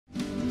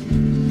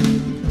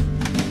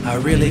I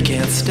really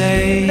can't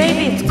stay.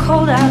 Baby, it's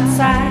cold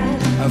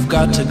outside. I've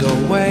got to go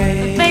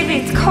away.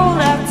 Baby, it's cold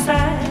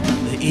outside.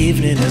 The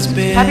evening has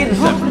been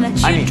Hoping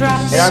that you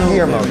drop. And I'm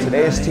Guillermo.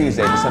 Today is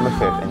Tuesday, December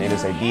 5th, and it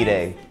is a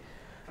D-Day.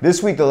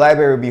 This week, the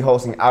library will be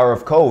hosting Hour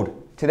of Code.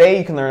 Today,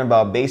 you can learn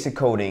about basic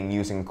coding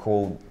using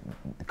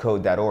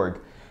code.org.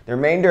 The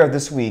remainder of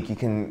this week, you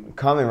can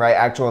come and write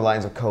actual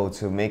lines of code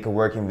to make a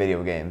working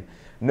video game.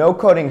 No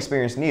coding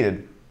experience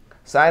needed.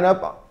 Sign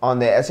up on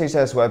the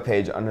SHS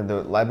webpage under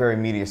the Library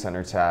Media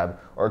Center tab,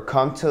 or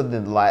come to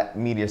the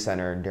Media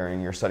Center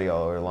during your study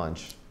hall or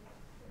lunch.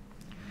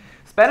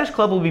 Spanish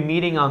Club will be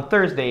meeting on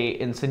Thursday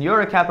in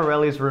Senora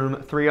Caparelli's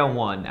room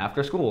 301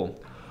 after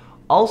school.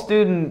 All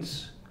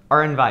students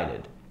are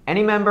invited.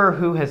 Any member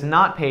who has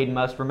not paid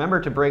must remember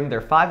to bring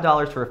their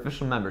 $5 for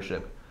official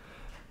membership.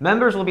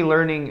 Members will be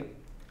learning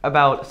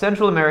about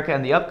Central America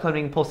and the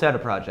upcoming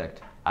Pulsera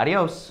project.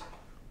 Adios.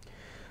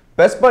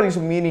 Best buddies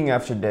are meeting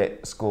after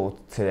school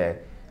today.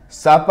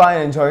 Stop by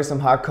and enjoy some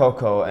hot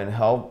cocoa and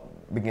help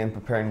begin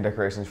preparing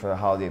decorations for the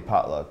holiday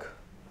potluck.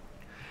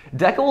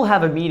 DECA will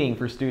have a meeting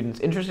for students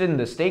interested in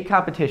the state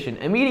competition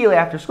immediately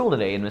after school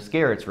today in Miss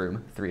Garrett's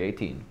room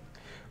 318.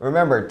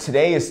 Remember,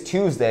 today is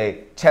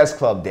Tuesday, Chess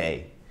Club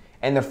Day.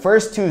 And the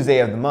first Tuesday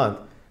of the month,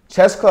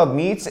 Chess Club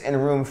meets in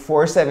room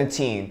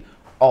 417.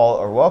 All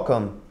are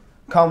welcome.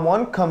 Come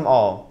one, come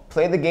all.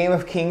 Play the game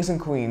of kings and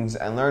queens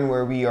and learn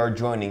where we are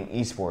joining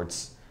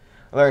esports.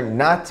 Learn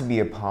not to be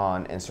a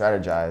pawn and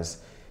strategize.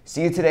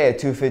 See you today at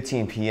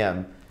 2:15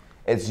 p.m.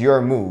 It's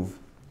your move.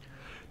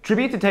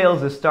 Tribute to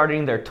Tales is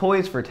starting their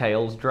Toys for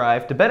Tales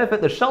drive to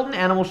benefit the Shelton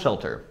Animal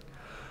Shelter.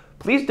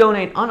 Please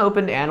donate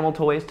unopened animal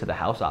toys to the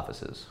house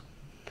offices.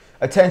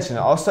 Attention,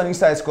 all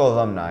Sunnyside School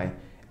alumni.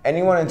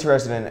 Anyone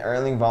interested in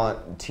earning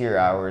volunteer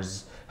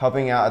hours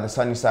helping out at the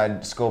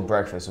Sunnyside School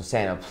Breakfast with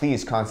Santa,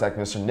 please contact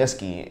Mr.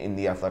 Niski in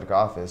the athletic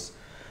office.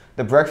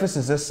 The breakfast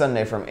is this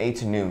Sunday from 8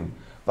 to noon.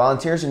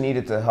 Volunteers are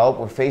needed to help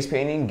with face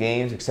painting,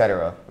 games,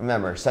 etc.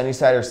 Remember,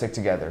 Sunnysiders stick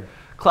together.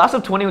 Class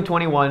of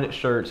 2021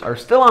 shirts are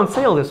still on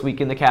sale this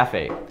week in the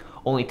cafe.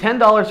 Only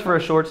 $10 for a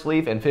short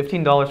sleeve and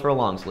 $15 for a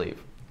long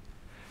sleeve.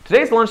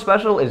 Today's lunch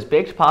special is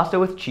baked pasta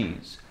with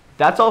cheese.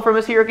 That's all from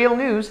us here at Gale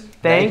News.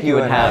 Thank you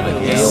and have a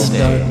Gale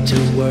day. start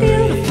to worry.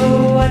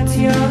 Beautiful, what's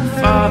your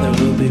hurry?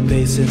 Father will be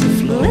pacing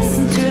the floor.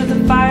 Listen to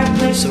the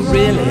fireplace So roar.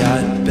 really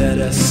I'd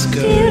better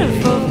scurry.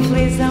 Beautiful,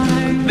 please don't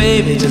hurry.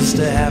 Maybe just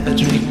to have a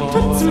drink more.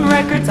 Put some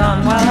records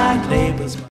on while I Neighbors